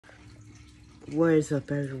What is up,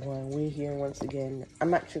 everyone? We here once again.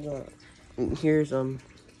 I'm actually gonna. Here's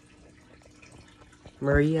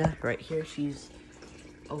Maria right here. She's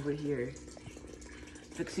over here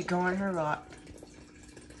fixing to go on her rock,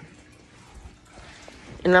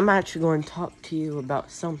 and I'm actually going to talk to you about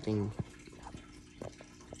something.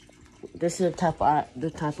 This is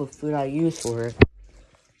the type of food I use for her.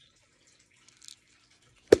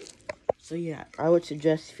 So yeah, I would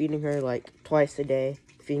suggest feeding her like twice a day.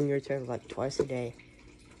 Feeding her to her like twice a day.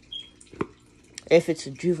 If it's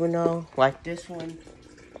a juvenile like this one,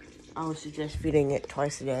 I would suggest feeding it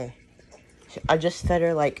twice a day. I just fed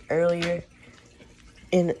her like earlier,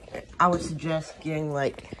 and I would suggest getting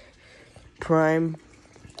like Prime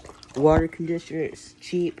water conditioner. It's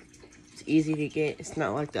cheap, it's easy to get, it's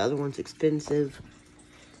not like the other one's expensive.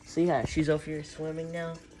 So yeah, she's over here swimming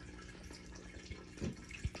now.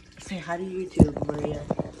 Say hi to YouTube, Maria.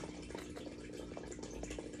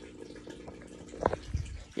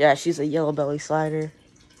 Yeah, she's a yellow belly slider.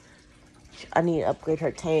 I need to upgrade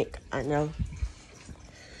her tank, I know.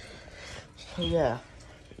 So yeah,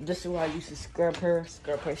 this is what I used to scrub her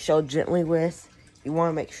shell gently with. You want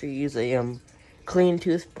to make sure you use a clean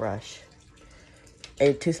toothbrush.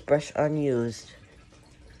 A toothbrush unused.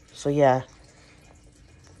 So yeah,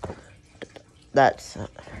 that's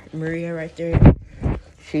Maria right there.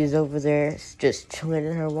 She's over there just chilling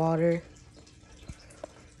in her water.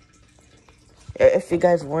 If you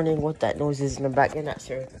guys wondering what that noise is in the background, that's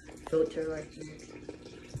her filter right here.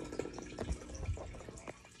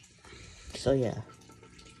 So yeah.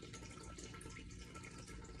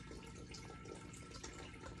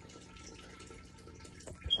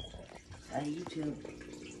 Hi YouTube.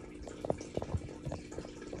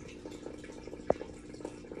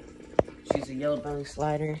 She's a yellow belly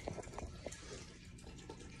slider.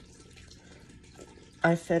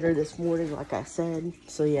 I fed her this morning like I said,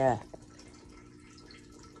 so yeah.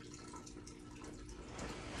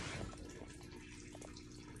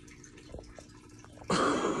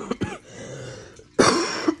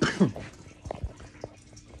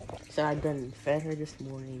 So I done fed her this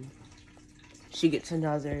morning. She gets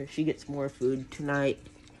more food tonight.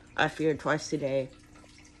 I feed her twice a day.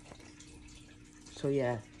 So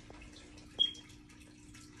yeah.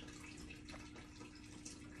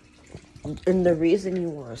 And the reason you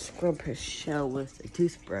want to scrub her shell with a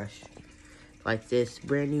toothbrush, like this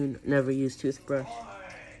brand new, never used toothbrush,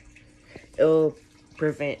 it'll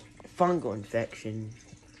prevent fungal infection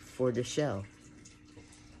for the shell.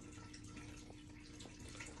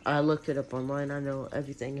 I looked it up online. I know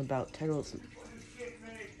everything about turtles,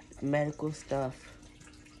 medical stuff.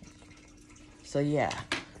 So yeah,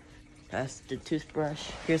 that's the toothbrush.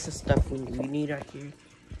 Here's the stuff we need right here.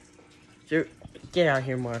 So, get out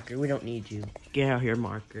here, Marker. We don't need you. Get out here,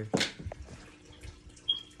 Marker.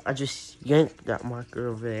 I just yanked that Marker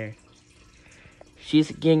over there. She's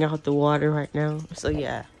getting out the water right now. So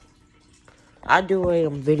yeah, I do a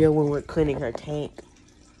video when we're cleaning her tank.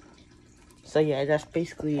 So yeah, that's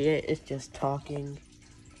basically it. It's just talking,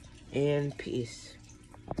 and peace.